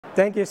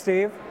Thank you,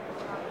 Steve.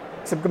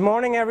 So good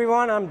morning,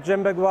 everyone. I'm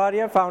Jim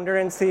Bugwadia, founder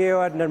and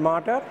CEO at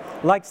Nirmata.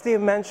 Like Steve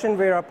mentioned,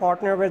 we're a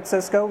partner with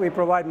Cisco. We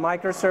provide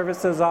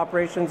microservices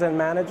operations and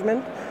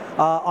management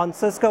on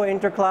Cisco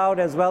Intercloud,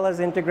 as well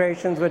as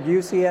integrations with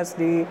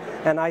UCSD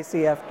and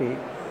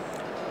ICFD.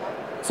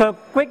 So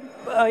quick,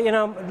 a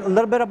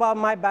little bit about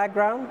my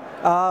background.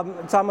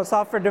 So I'm a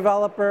software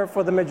developer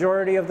for the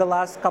majority of the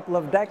last couple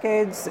of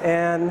decades,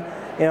 and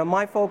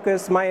my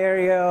focus, my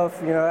area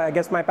of, I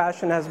guess my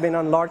passion has been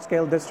on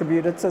large-scale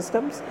distributed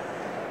systems.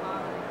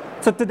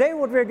 So today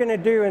what we're going to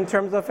do in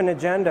terms of an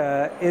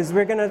agenda is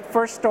we're going to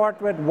first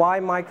start with why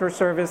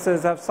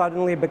microservices have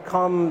suddenly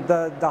become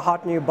the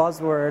hot new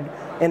buzzword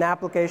in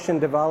application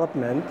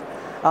development.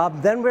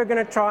 Then we're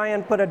going to try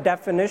and put a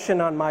definition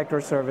on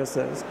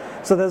microservices.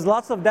 So there's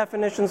lots of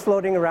definitions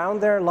floating around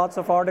there, lots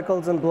of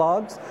articles and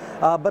blogs,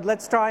 but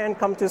let's try and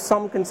come to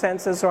some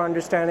consensus or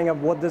understanding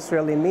of what this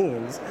really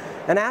means.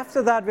 And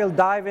after that, we'll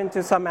dive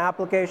into some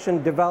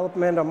application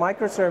development or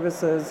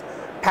microservices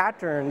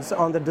patterns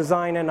on the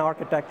design and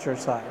architecture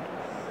side.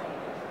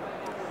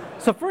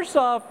 So first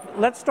off,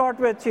 let's start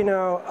with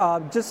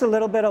just a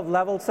little bit of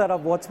level set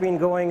of what's been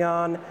going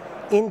on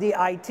in the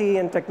IT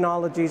and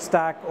technology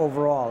stack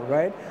overall,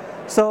 right?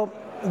 So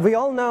we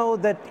all know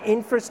that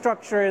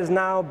infrastructure is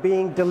now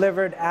being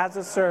delivered as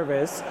a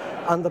service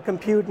on the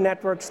compute,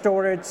 network,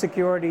 storage,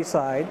 security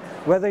side,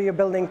 whether you're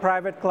building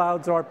private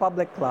clouds or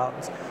public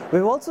clouds.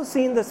 We've also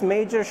seen this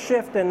major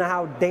shift in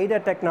how data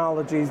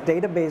technologies,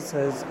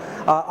 databases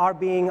are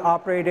being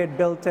operated,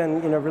 built,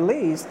 and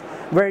released,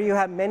 where you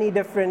have many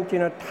different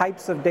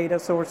types of data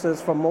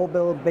sources for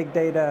mobile, big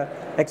data,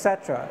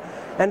 etc.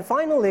 And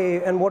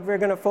finally, and what we're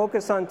going to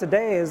focus on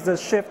today is the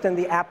shift in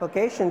the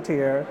application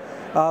tier,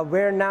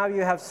 where now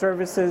you have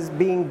services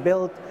being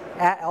built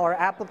or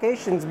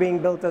applications being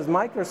built as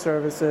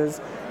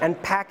microservices and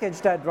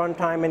packaged at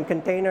runtime in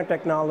container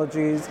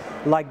technologies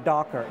like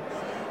Docker.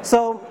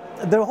 So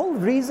the whole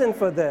reason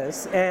for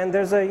this, and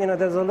there's a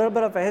little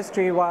bit of a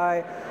history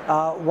why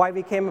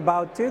we came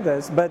about to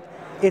this, but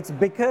it's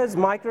because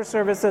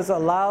microservices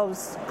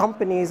allows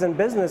companies and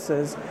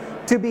businesses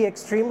to be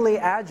extremely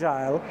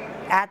agile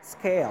at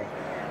scale.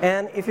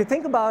 And if you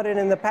think about it,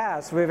 in the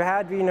past, we've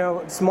had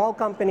small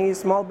companies,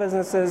 small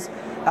businesses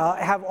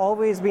have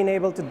always been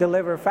able to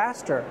deliver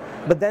faster.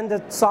 But then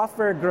the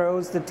software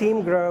grows, the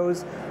team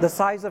grows, the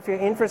size of your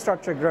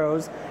infrastructure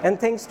grows, and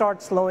things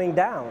start slowing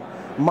down.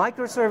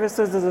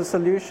 Microservices is a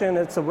solution.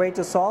 It's a way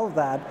to solve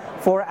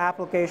that for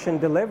application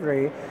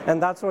delivery,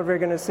 and that's what we're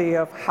going to see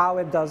of how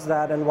it does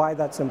that and why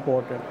that's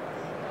important.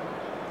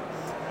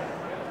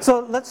 So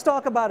let's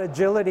talk about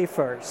agility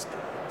first.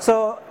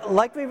 So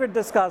like we were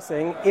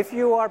discussing, if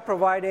you are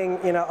providing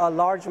a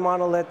large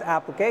monolith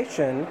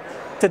application,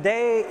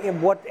 today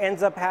what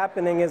ends up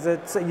happening is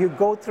you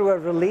go through a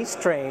release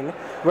train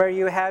where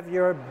you have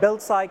your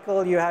build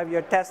cycle, you have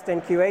your test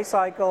and QA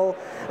cycle,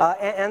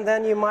 and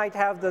then you might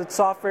have the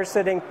software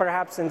sitting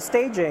perhaps in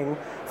staging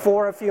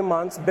for a few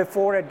months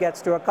before it gets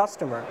to a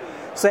customer.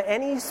 So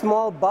any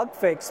small bug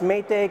fix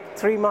may take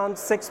 3 months,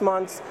 6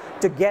 months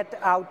to get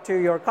out to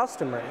your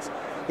customers.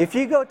 If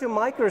you go to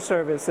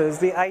microservices,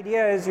 the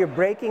idea is you're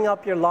breaking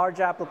up your large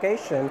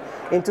application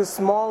into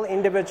small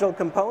individual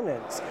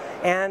components.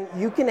 And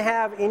you can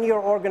have in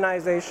your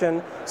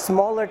organization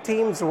smaller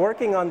teams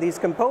working on these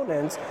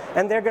components,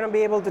 and they're going to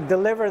be able to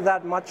deliver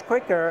that much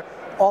quicker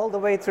all the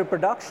way through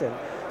production.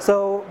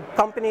 So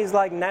companies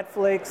like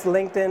Netflix,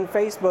 LinkedIn,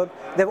 Facebook,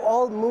 they've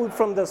all moved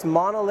from this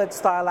monolith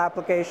style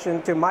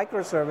application to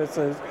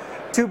microservices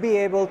to be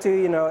able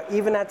to,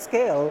 even at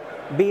scale,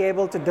 be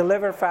able to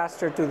deliver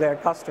faster to their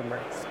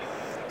customers.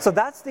 So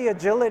that's the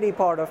agility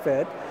part of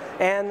it.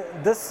 And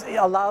this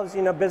allows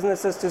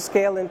businesses to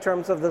scale in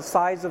terms of the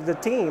size of the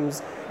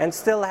teams and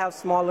still have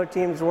smaller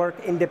teams work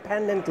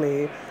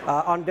independently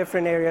on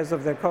different areas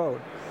of their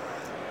code.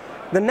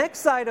 The next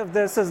side of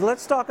this is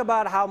let's talk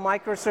about how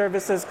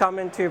microservices come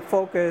into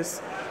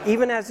focus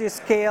even as you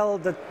scale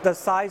the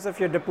size of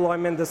your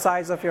deployment, the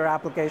size of your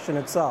application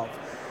itself.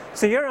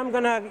 So here I'm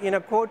going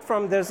to quote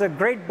from, there's a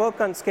great book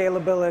on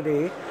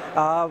scalability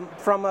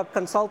from a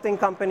consulting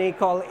company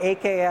called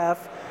AKF.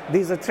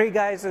 These are 3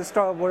 guys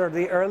who were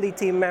the early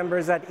team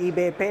members at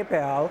eBay,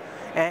 PayPal,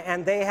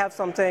 and they have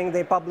something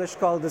they published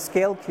called the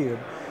Scale Cube.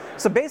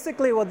 So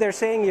basically what they're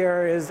saying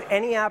here is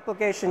any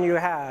application you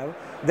have,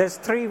 there's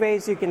 3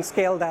 ways you can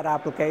scale that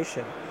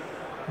application.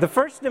 The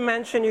first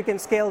dimension you can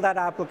scale that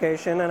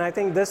application, and I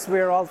think this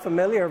we're all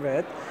familiar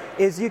with,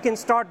 is you can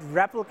start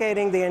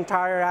replicating the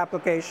entire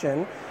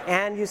application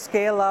and you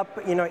scale up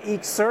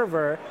each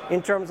server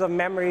in terms of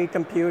memory,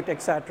 compute,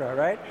 etc.,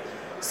 right?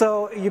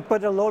 So you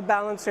put a load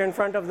balancer in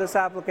front of this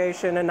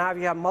application, and now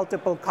you have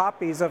multiple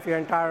copies of your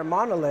entire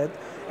monolith,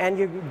 and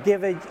you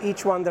give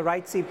each one the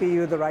right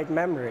CPU, the right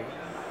memory.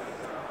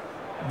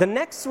 The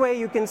next way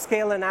you can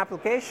scale an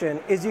application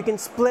is you can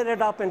split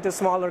it up into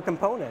smaller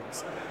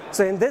components.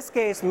 So in this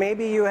case,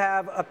 maybe you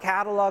have a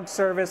catalog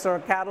service or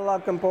a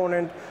catalog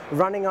component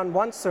running on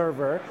one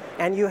server,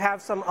 and you have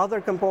some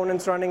other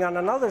components running on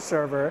another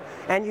server,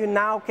 and you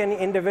now can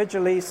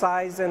individually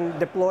size and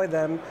deploy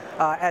them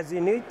as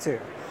you need to.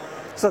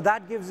 So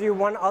that gives you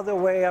one other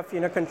way of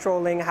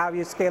controlling how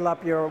you scale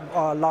up your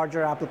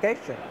larger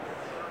application.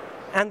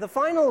 And the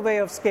final way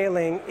of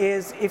scaling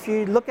is if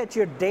you look at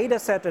your data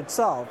set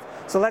itself.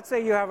 So let's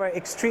say you have an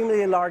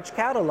extremely large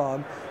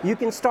catalog, you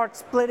can start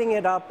splitting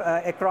it up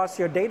across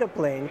your data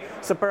plane.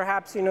 So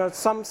perhaps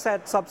some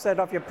subset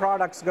of your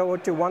products go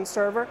to one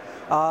server,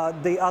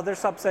 the other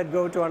subset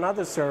go to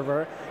another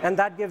server, and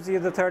that gives you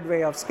the third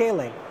way of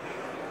scaling.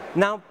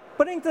 Now,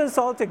 putting this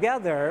all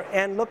together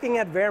and looking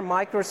at where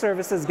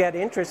microservices get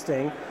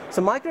interesting,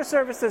 so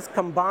microservices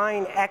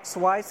combine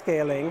XY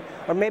scaling,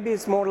 or maybe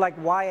it's more like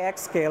YX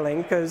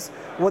scaling, because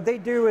what they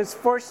do is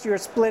first you're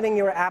splitting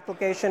your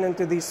application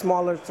into these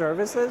smaller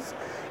services,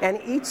 and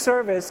each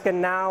service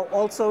can now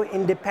also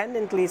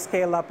independently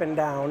scale up and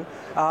down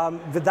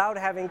without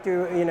having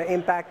to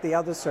impact the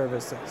other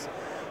services.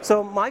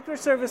 So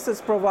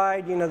microservices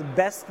provide the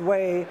best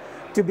way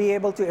to be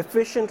able to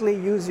efficiently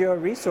use your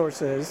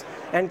resources.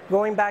 And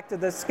going back to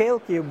the scale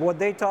cube, what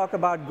they talk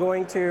about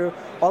going to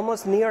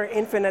almost near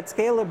infinite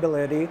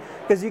scalability,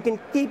 because you can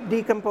keep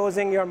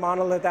decomposing your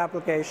monolith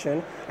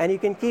application, and you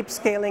can keep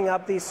scaling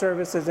up these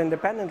services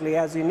independently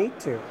as you need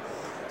to.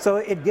 So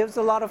it gives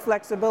a lot of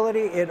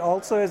flexibility. It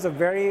also is a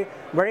very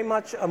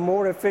much a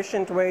more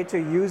efficient way to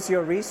use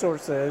your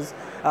resources,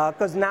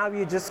 because now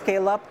you just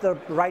scale up the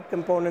right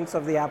components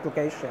of the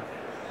application.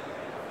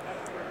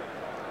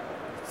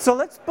 So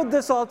let's put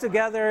this all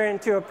together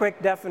into a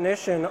quick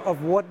definition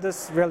of what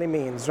this really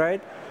means,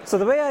 right? So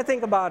the way I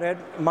think about it,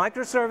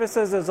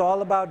 microservices is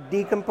all about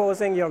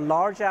decomposing your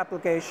large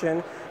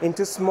application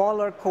into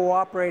smaller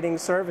cooperating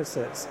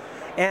services.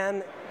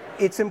 And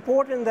it's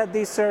important that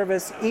these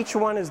services, each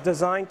one is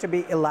designed to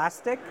be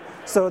elastic,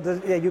 so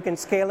that you can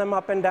scale them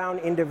up and down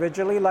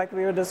individually like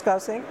we were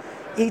discussing.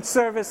 Each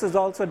service is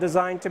also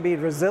designed to be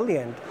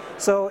resilient.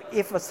 So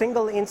if a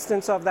single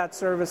instance of that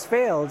service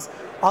fails,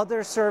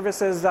 other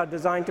services are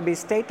designed to be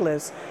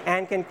stateless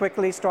and can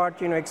quickly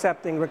start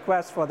accepting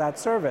requests for that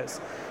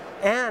service.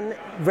 And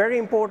very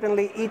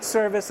importantly, each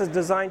service is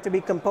designed to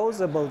be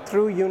composable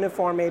through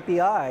uniform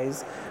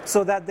APIs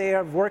so that they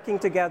are working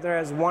together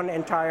as one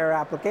entire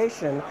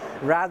application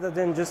rather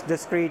than just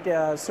discrete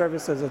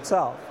services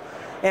itself.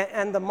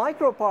 And the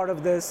micro part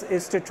of this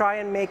is to try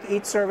and make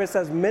each service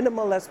as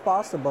minimal as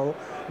possible,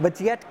 but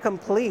yet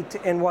complete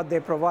in what they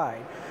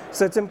provide.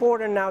 So it's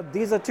important now,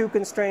 these are two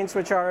constraints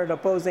which are at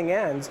opposing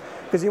ends,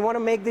 because you want to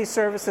make these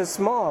services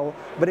small,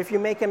 but if you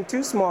make them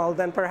too small,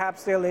 then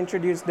perhaps they'll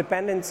introduce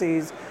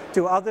dependencies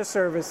to other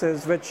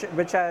services, which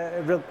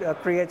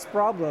creates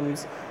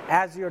problems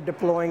as you're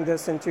deploying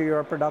this into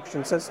your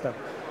production system.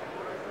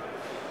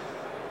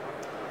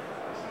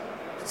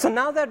 So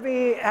now that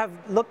we have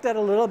looked at a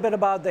little bit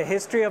about the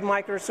history of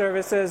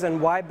microservices and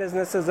why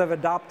businesses have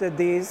adopted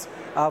these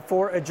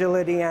for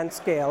agility and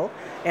scale,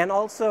 and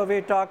also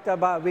we talked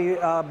about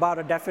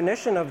a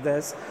definition of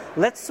this,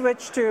 let's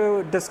switch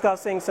to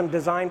discussing some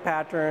design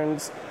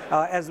patterns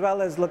as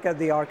well as look at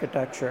the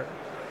architecture.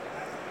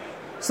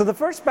 So the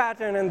first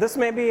pattern, and this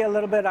may be a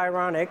little bit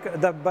ironic,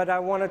 but I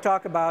want to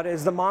talk about,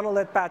 is the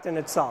monolith pattern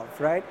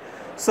itself, right?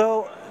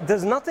 So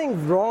there's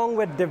nothing wrong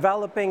with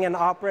developing and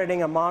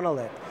operating a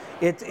monolith.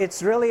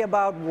 It's really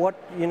about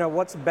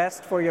what's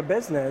best for your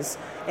business,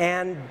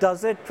 and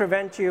does it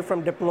prevent you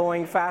from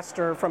deploying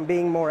faster, from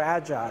being more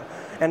agile?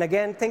 And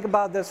again, think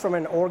about this from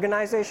an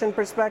organization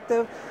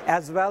perspective,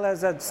 as well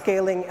as at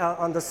scaling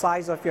on the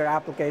size of your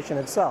application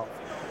itself.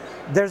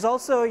 There's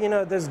also,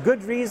 there's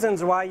good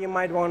reasons why you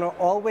might want to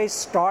always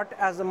start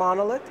as a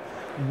monolith,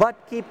 but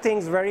keep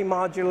things very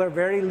modular,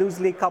 very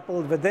loosely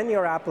coupled within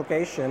your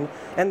application,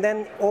 and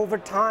then over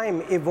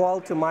time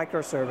evolve to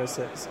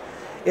microservices.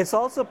 It's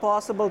also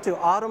possible to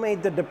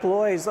automate the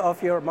deploys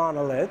of your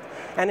monolith.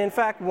 And in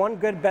fact, one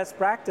good best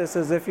practice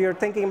is if you're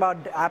thinking about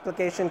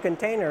application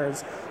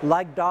containers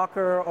like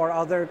Docker or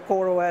other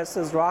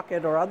CoreOS's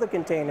Rocket or other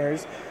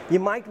containers, you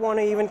might want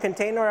to even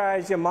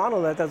containerize your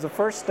monolith as a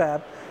first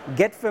step,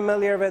 get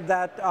familiar with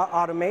that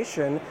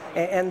automation,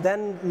 and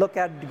then look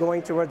at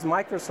going towards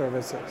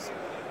microservices.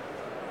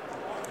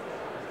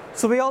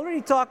 So we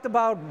already talked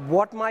about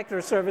what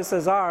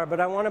microservices are,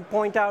 but I want to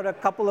point out a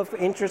couple of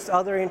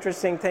other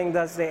interesting things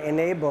that they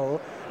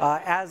enable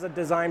as a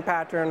design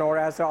pattern or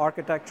as an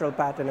architectural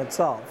pattern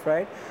itself,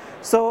 right?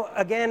 So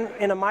again,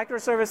 in a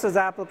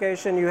microservices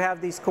application, you have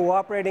these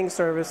cooperating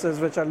services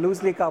which are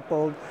loosely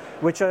coupled,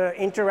 which are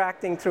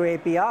interacting through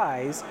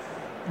APIs.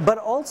 But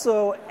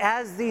also,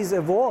 as these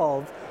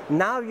evolve,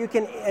 now you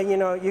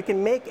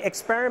can make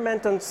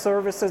experimental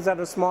services at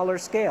a smaller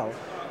scale.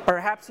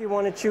 Perhaps you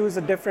want to choose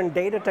a different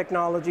data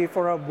technology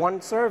for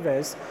one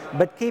service,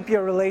 but keep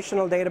your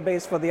relational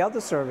database for the other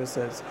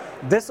services.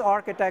 This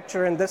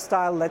architecture and this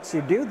style lets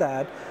you do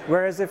that,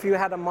 whereas if you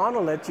had a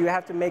monolith, you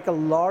have to make a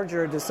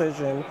larger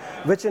decision,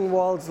 which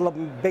involves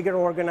bigger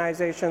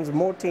organizations,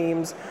 more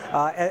teams,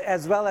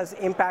 as well as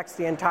impacts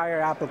the entire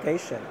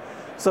application.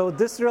 So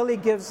this really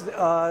gives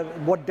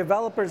what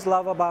developers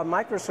love about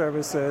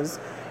microservices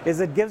is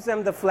it gives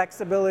them the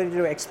flexibility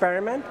to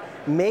experiment,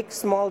 make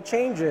small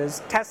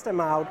changes, test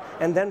them out,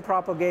 and then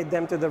propagate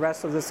them to the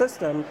rest of the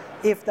system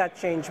if that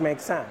change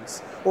makes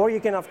sense. Or you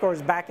can, of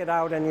course, back it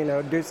out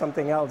and do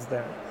something else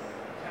there.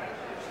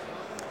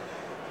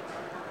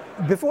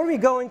 Before we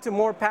go into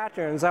more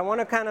patterns, I want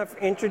to kind of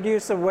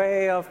introduce a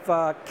way of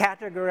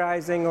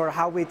categorizing or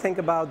how we think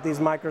about these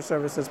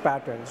microservices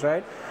patterns,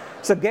 right?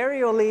 So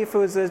Gary O'Leaf,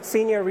 who's a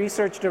senior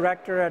research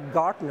director at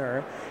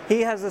Gartner,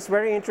 he has this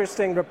very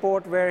interesting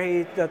report where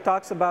he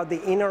talks about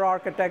the inner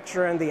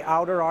architecture and the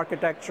outer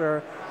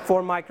architecture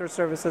for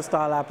microservices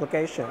style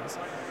applications.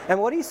 And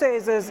what he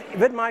says is,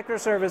 with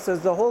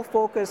microservices, the whole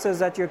focus is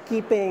that you're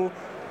keeping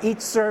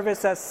each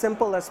service as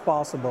simple as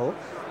possible,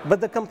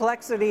 but the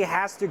complexity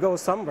has to go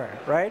somewhere,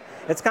 right?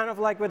 It's kind of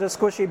like with a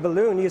squishy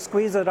balloon. You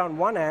squeeze it on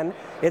one end,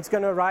 it's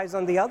going to rise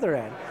on the other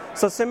end.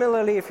 So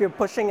similarly, if you're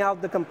pushing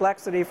out the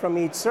complexity from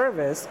each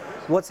service,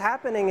 what's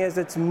happening is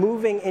it's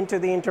moving into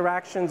the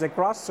interactions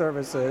across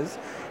services,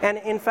 and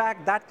in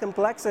fact, that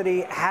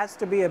complexity has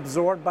to be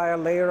absorbed by a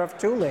layer of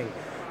tooling.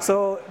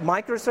 So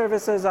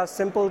microservices are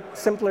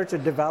simpler to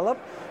develop,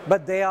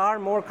 but they are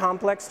more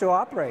complex to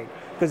operate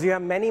because you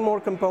have many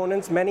more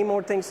components, many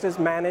more things to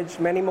manage,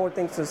 many more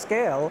things to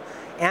scale,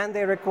 and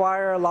they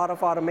require a lot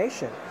of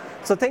automation.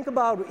 So think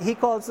about, he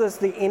calls this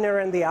the inner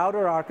and the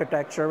outer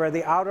architecture, where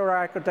the outer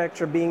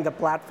architecture being the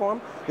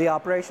platform, the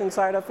operation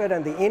side of it,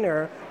 and the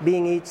inner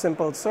being each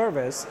simple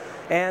service.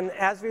 And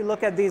as we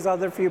look at these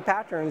other few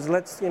patterns,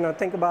 let's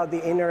think about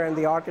the inner and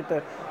the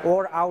architect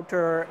or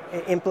outer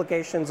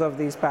implications of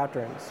these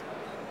patterns.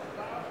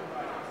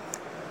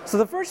 So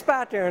the first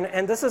pattern,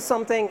 and this is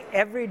something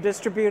every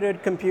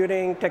distributed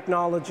computing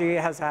technology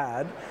has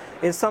had,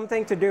 is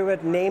something to do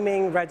with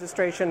naming,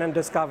 registration, and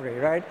discovery,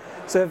 right?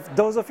 So if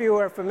those of you who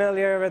are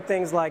familiar with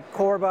things like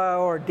Corba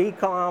or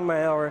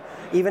DCOM or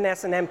even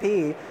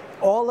SNMP,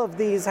 all of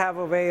these have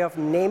a way of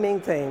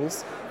naming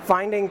things,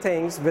 finding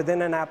things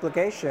within an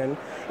application,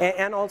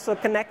 and also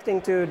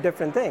connecting to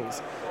different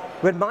things.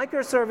 With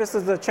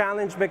microservices, the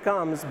challenge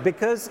becomes,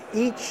 because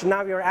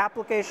now your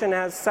application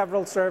has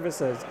several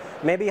services,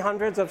 maybe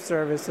hundreds of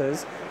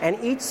services, and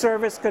each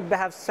service could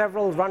have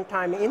several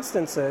runtime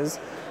instances.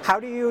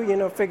 How do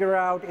you figure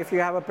out, if you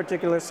have a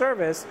particular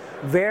service,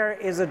 where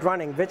is it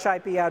running, which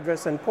IP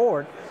address and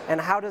port,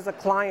 and how does a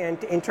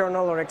client,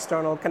 internal or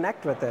external,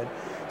 connect with it?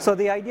 So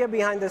the idea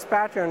behind this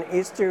pattern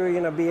is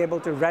to be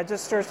able to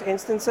register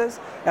instances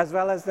as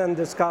well as then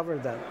discover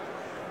them.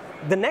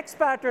 The next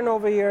pattern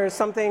over here is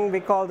something we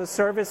call the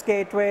service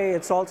gateway.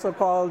 It's also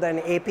called an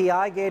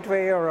API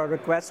gateway or a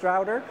request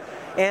router.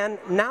 And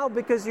now,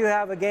 because you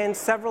have, again,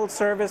 several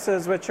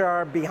services which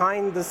are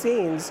behind the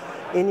scenes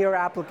in your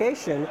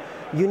application,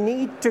 you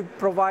need to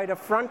provide a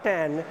front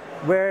end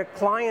where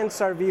clients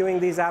are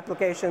viewing these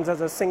applications as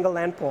a single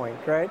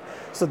endpoint, right?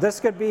 So this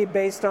could be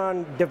based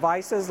on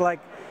devices, like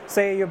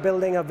say you're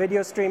building a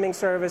video streaming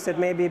service, it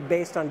may be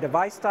based on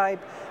device type.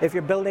 If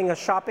you're building a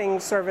shopping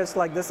service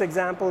like this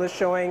example is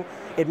showing,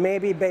 it may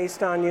be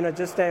based on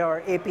just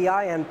your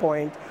API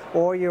endpoint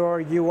or your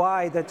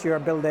UI that you're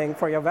building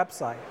for your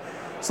website.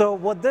 So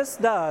what this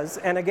does,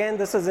 and again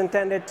this is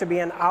intended to be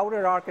an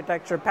outer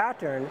architecture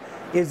pattern,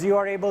 is you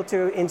are able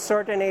to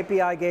insert an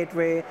API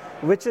gateway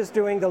which is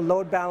doing the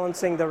load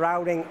balancing, the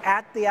routing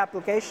at the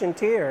application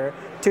tier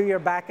to your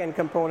backend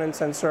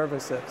components and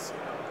services.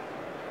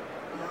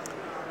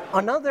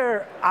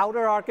 Another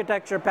outer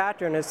architecture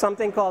pattern is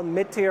something called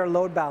mid-tier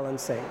load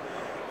balancing.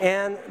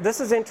 And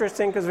this is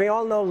interesting because we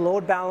all know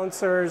load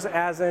balancers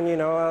as in,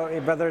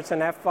 whether it's an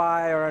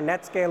F5 or a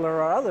NetScaler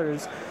or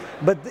others.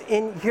 But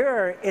in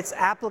here, it's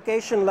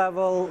application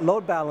level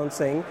load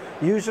balancing,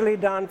 usually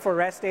done for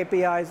REST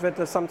APIs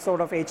with some sort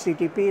of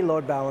HTTP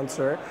load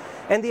balancer.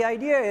 And the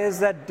idea is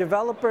that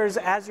developers,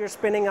 as you're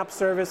spinning up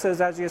services,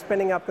 as you're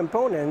spinning up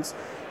components,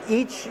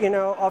 each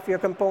of your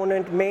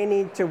component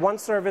one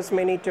service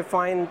may need to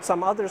find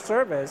some other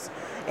service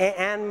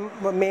and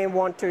may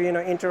want to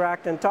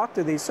interact and talk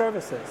to these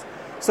services.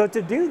 So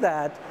to do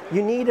that,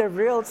 you need a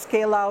real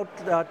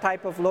scale-out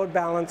type of load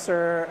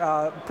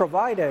balancer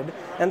provided,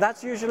 and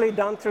that's usually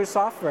done through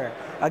software.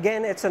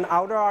 Again, it's an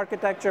outer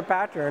architecture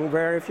pattern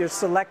where if you're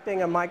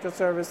selecting a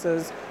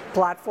microservices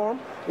platform,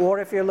 or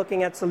if you're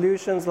looking at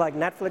solutions like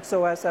Netflix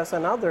OSS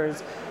and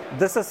others,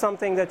 this is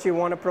something that you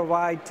want to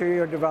provide to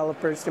your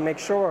developers to make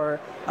sure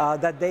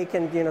that they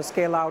can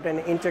scale out and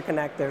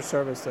interconnect their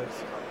services.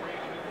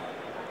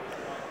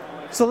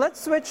 So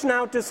let's switch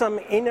now to some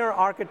inner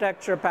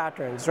architecture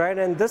patterns, right?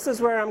 And this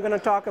is where I'm going to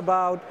talk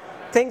about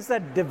things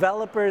that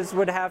developers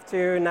would have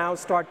to now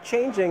start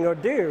changing or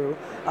do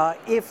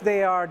if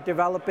they are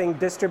developing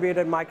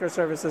distributed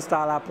microservices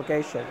style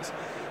applications.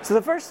 So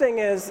the first thing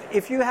is,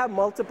 if you have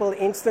multiple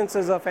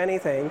instances of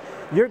anything,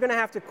 you're going to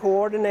have to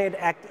coordinate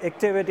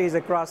activities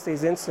across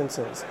these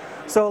instances.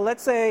 So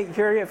let's say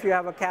here, if you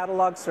have a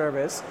catalog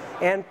service,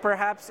 and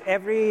perhaps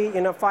every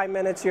 5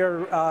 minutes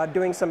you're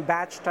doing some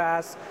batch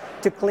tasks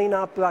to clean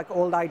up like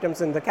old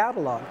items in the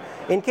catalog.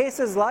 In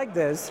cases like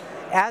this,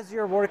 as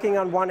you're working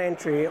on one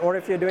entry, or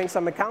if you're doing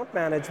some account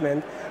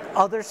management,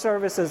 other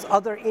services,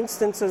 other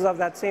instances of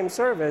that same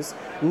service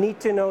need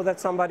to know that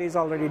somebody's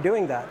already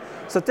doing that.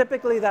 So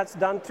typically that's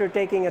done through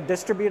taking a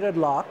distributed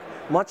lock,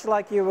 much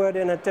like you would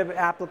in an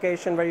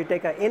application where you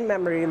take an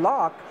in-memory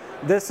lock.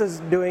 This is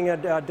doing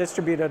a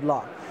distributed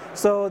lock.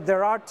 So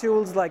there are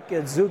tools like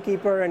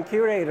Zookeeper and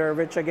Curator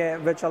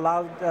which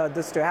allow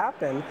this to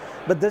happen,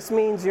 but this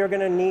means you're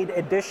going to need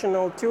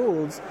additional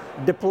tools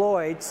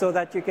deployed so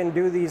that you can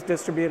do these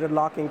distributed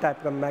locking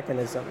type of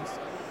mechanisms.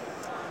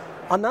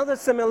 Another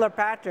similar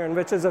pattern,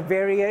 which is a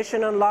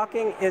variation on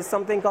locking, is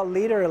something called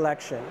leader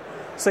election.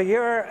 So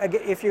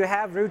if you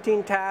have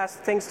routine tasks,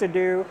 things to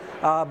do,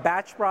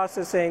 batch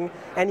processing,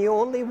 and you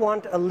only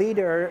want a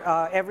leader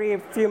every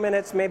few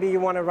minutes, maybe you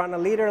want to run a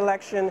leader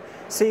election,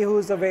 see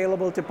who's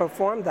available to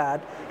perform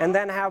that, and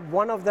then have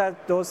one of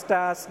those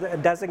tasks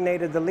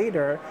designated the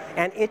leader,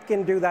 and it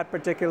can do that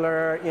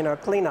particular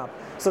cleanup.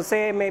 So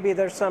say maybe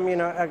there's some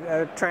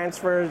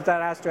transfers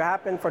that has to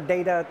happen for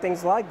data,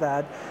 things like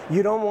that.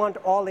 You don't want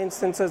all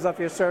instances of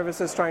your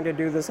services trying to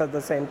do this at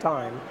the same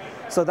time.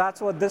 So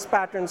that's what this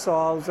pattern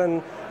solves,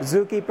 and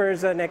Zookeeper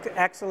is an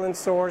excellent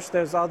source.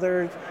 There's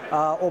other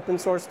open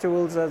source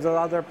tools, there's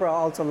other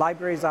also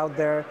libraries out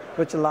there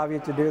which allow you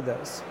to do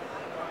this.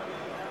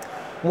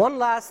 One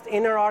last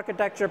inner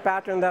architecture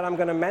pattern that I'm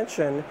going to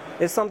mention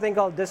is something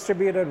called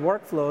distributed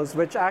workflows,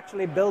 which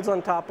actually builds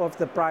on top of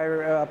the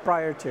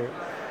prior two.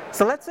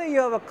 So let's say you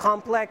have a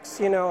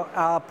complex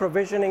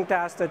provisioning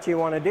task that you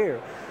want to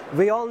do.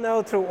 We all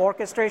know through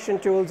orchestration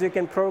tools you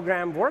can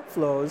program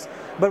workflows,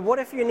 but what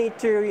if you need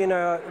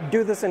to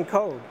do this in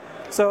code?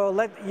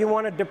 So you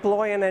want to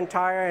deploy an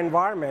entire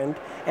environment,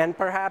 and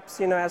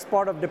perhaps as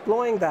part of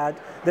deploying that,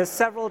 there's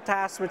several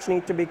tasks which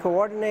need to be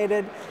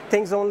coordinated.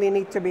 Things only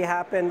need to be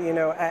happen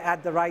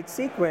at the right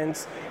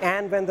sequence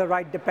and when the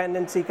right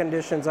dependency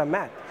conditions are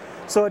met.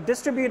 So a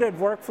distributed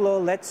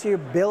workflow lets you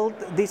build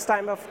these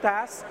type of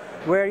tasks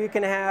where you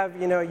can have,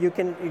 you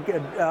can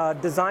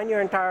design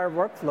your entire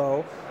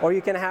workflow, or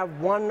you can have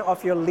one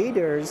of your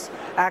leaders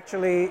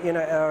actually,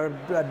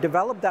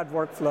 develop that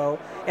workflow,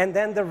 and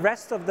then the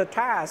rest of the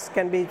tasks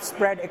can be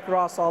spread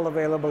across all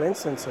available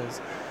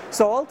instances.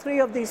 So all three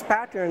of these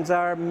patterns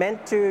are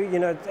meant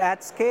to,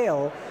 at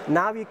scale,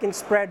 now you can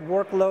spread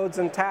workloads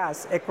and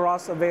tasks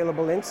across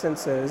available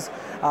instances,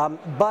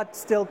 but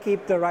still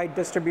keep the right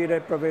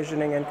distributed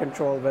provisioning and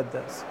control with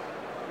this.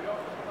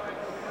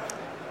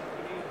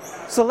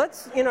 So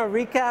let's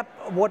recap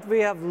what we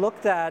have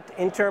looked at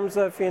in terms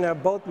of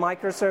both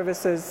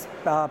microservices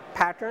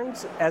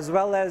patterns, as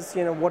well as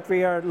what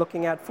we are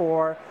looking at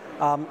for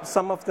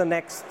some of the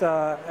next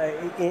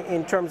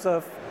in terms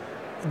of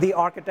the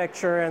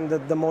architecture and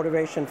the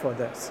motivation for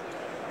this.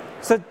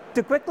 So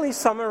to quickly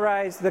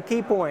summarize the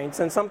key points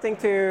and something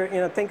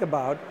to think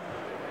about,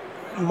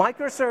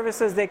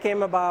 microservices, they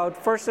came about,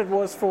 first it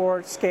was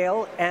for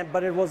scale,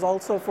 but it was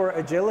also for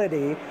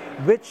agility,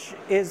 which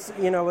is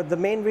the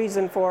main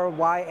reason for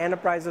why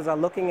enterprises are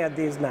looking at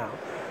these now.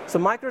 So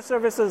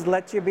microservices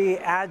let you be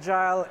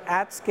agile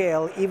at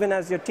scale, even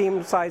as your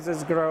team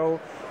sizes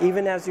grow,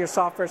 even as your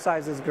software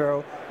sizes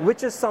grow,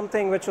 which is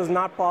something which was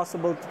not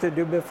possible to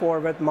do before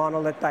with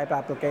monolith type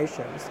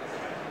applications.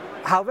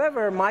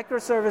 However,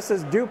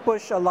 microservices do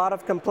push a lot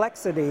of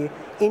complexity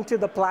into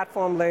the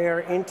platform layer,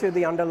 into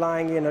the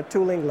underlying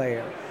tooling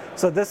layer.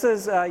 So this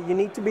is, you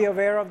need to be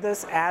aware of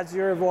this as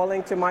you're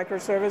evolving to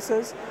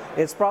microservices.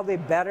 It's probably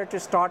better to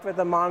start with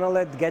a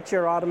monolith, get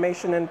your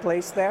automation in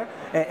place there,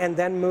 and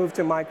then move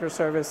to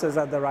microservices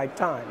at the right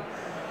time.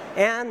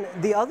 And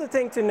the other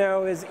thing to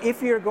know is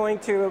if you're going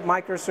to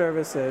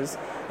microservices,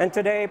 and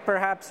today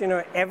perhaps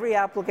every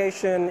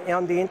application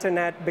on the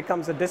internet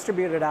becomes a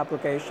distributed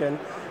application,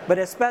 but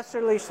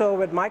especially so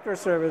with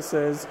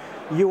microservices,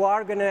 you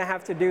are going to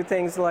have to do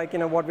things like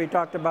what we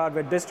talked about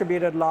with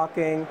distributed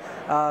locking,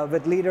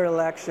 with leader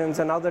elections,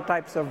 and other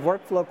types of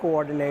workflow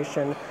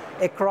coordination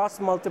across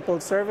multiple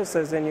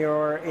services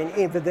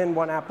within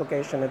one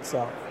application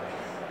itself.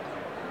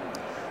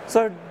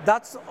 So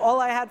that's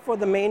all I had for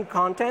the main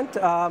content.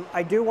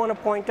 I do want to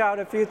point out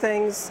a few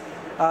things.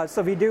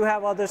 So we do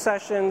have other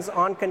sessions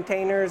on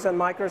containers and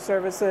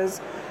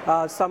microservices.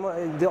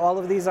 All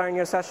of these are in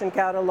your session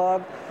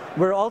catalog.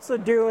 We're also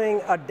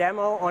doing a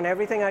demo on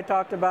everything I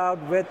talked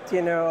about with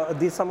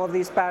some of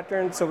these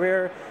patterns. So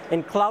we're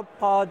in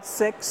CloudPod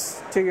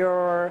 6 to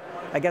your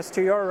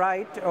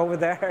right over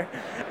there.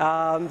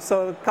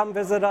 So come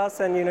visit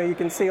us, and you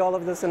can see all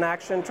of this in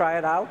action. Try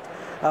it out.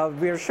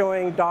 We're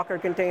showing Docker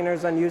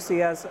containers on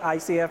UCS,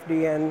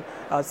 ICFD, and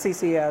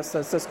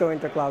CCS, Cisco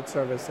Intercloud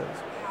Services.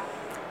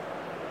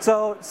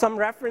 So some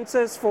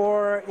references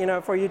for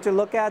you to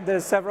look at.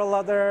 There's several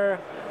other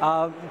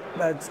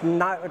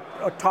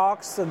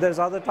talks. There's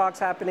other talks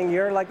happening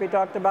here, like we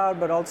talked about,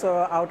 but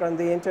also out on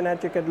the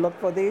internet. You could look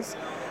for these.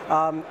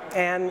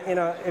 And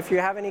if you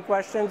have any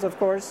questions, of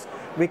course,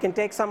 we can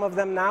take some of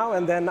them now,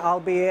 and then I'll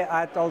be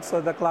at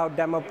also the cloud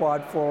demo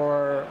pod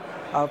for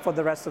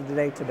the rest of the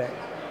day today.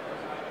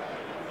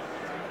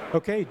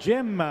 Okay,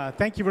 Jim,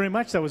 thank you very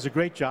much. That was a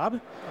great job.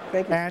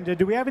 Thank you. And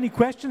do we have any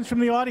questions from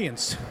the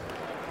audience?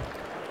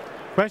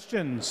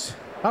 Questions?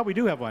 Oh, we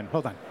do have one.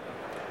 Hold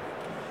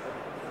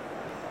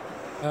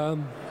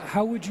on.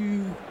 How would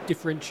you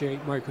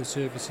differentiate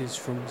microservices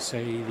from,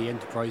 say, the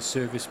enterprise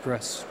service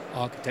bus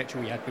architecture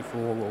we had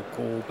before, or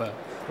Corba,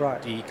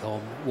 right.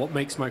 DCOM? What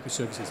makes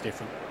microservices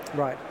different?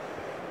 Right.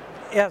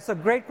 Yeah, so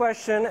great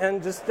question,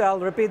 and I'll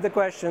repeat the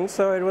question.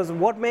 So it was,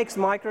 what makes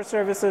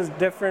microservices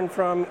different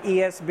from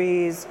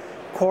ESBs,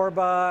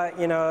 Corba,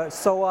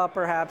 SOA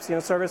perhaps,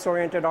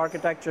 service-oriented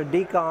architecture,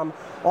 DCOM,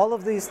 all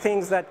of these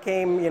things that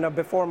came,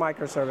 before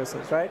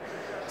microservices, right?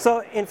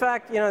 So in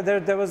fact,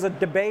 there was a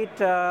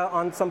debate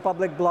on some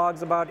public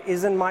blogs about,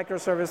 isn't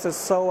microservices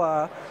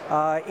SOA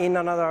in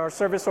another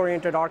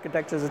service-oriented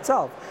architectures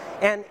itself?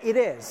 And it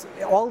is.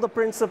 All the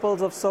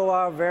principles of SOA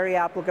are very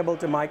applicable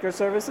to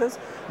microservices,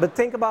 but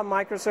think about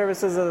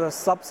microservices as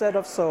a subset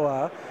of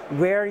SOA,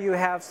 where you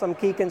have some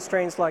key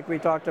constraints like we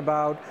talked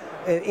about,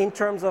 in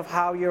terms of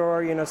how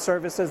your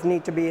services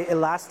need to be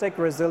elastic,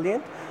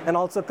 resilient, and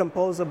also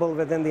composable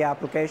within the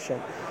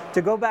application.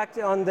 To go back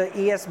to on the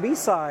ESB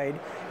side,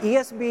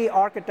 ESB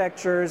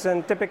architectures,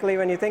 and typically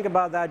when you think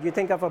about that, you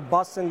think of a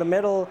bus in the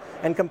middle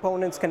and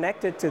components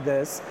connected to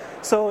this.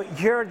 So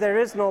here there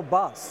is no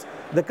bus.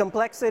 The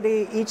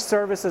complexity, each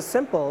service is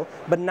simple,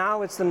 but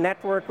now it's the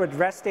network with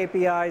REST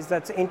APIs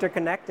that's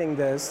interconnecting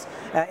this,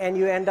 and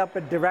you end up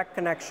with direct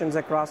connections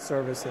across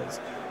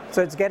services.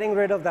 So it's getting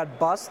rid of that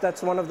bus.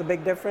 That's one of the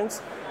big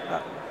difference.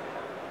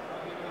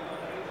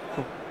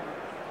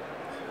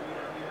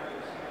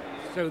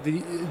 So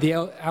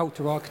the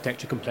outer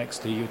architecture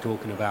complexity you're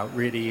talking about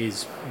really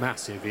is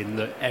massive, in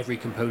that every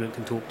component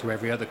can talk to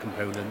every other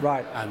component,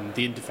 right. And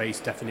the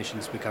interface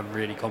definitions become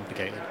really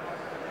complicated,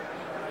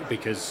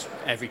 because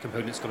every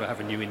component's got to have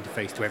a new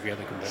interface to every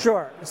other component.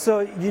 Sure. So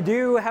you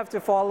do have to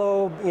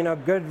follow,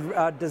 good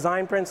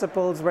design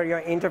principles where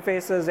your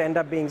interfaces end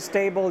up being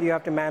stable. You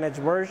have to manage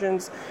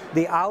versions.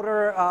 The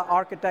outer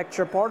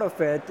architecture part of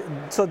it.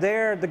 So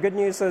there, the good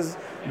news is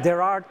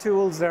there are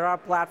tools, there are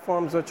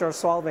platforms which are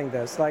solving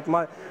this, like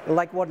what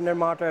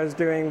Nirmata is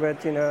doing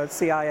with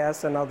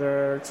CIS and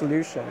other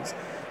solutions.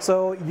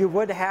 So you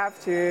would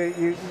have to,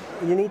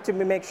 you need to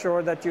make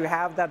sure that you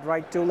have that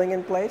right tooling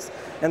in place.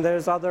 And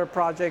there's other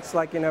projects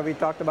like, we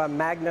talked about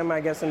Magnum, I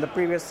guess, in the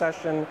previous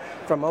session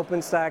from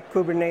OpenStack.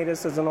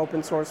 Kubernetes is an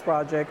open source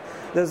project.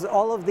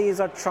 All of these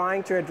are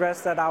trying to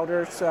address that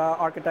outer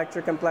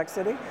architecture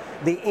complexity.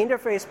 The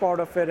interface part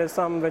of it is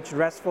some which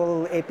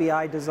RESTful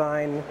API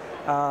design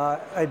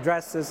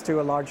addresses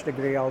to a large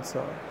degree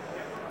also.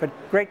 But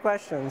great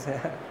questions.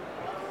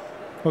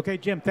 Okay,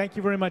 Jim, thank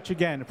you very much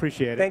again.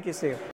 Appreciate it. Thank you, Steve.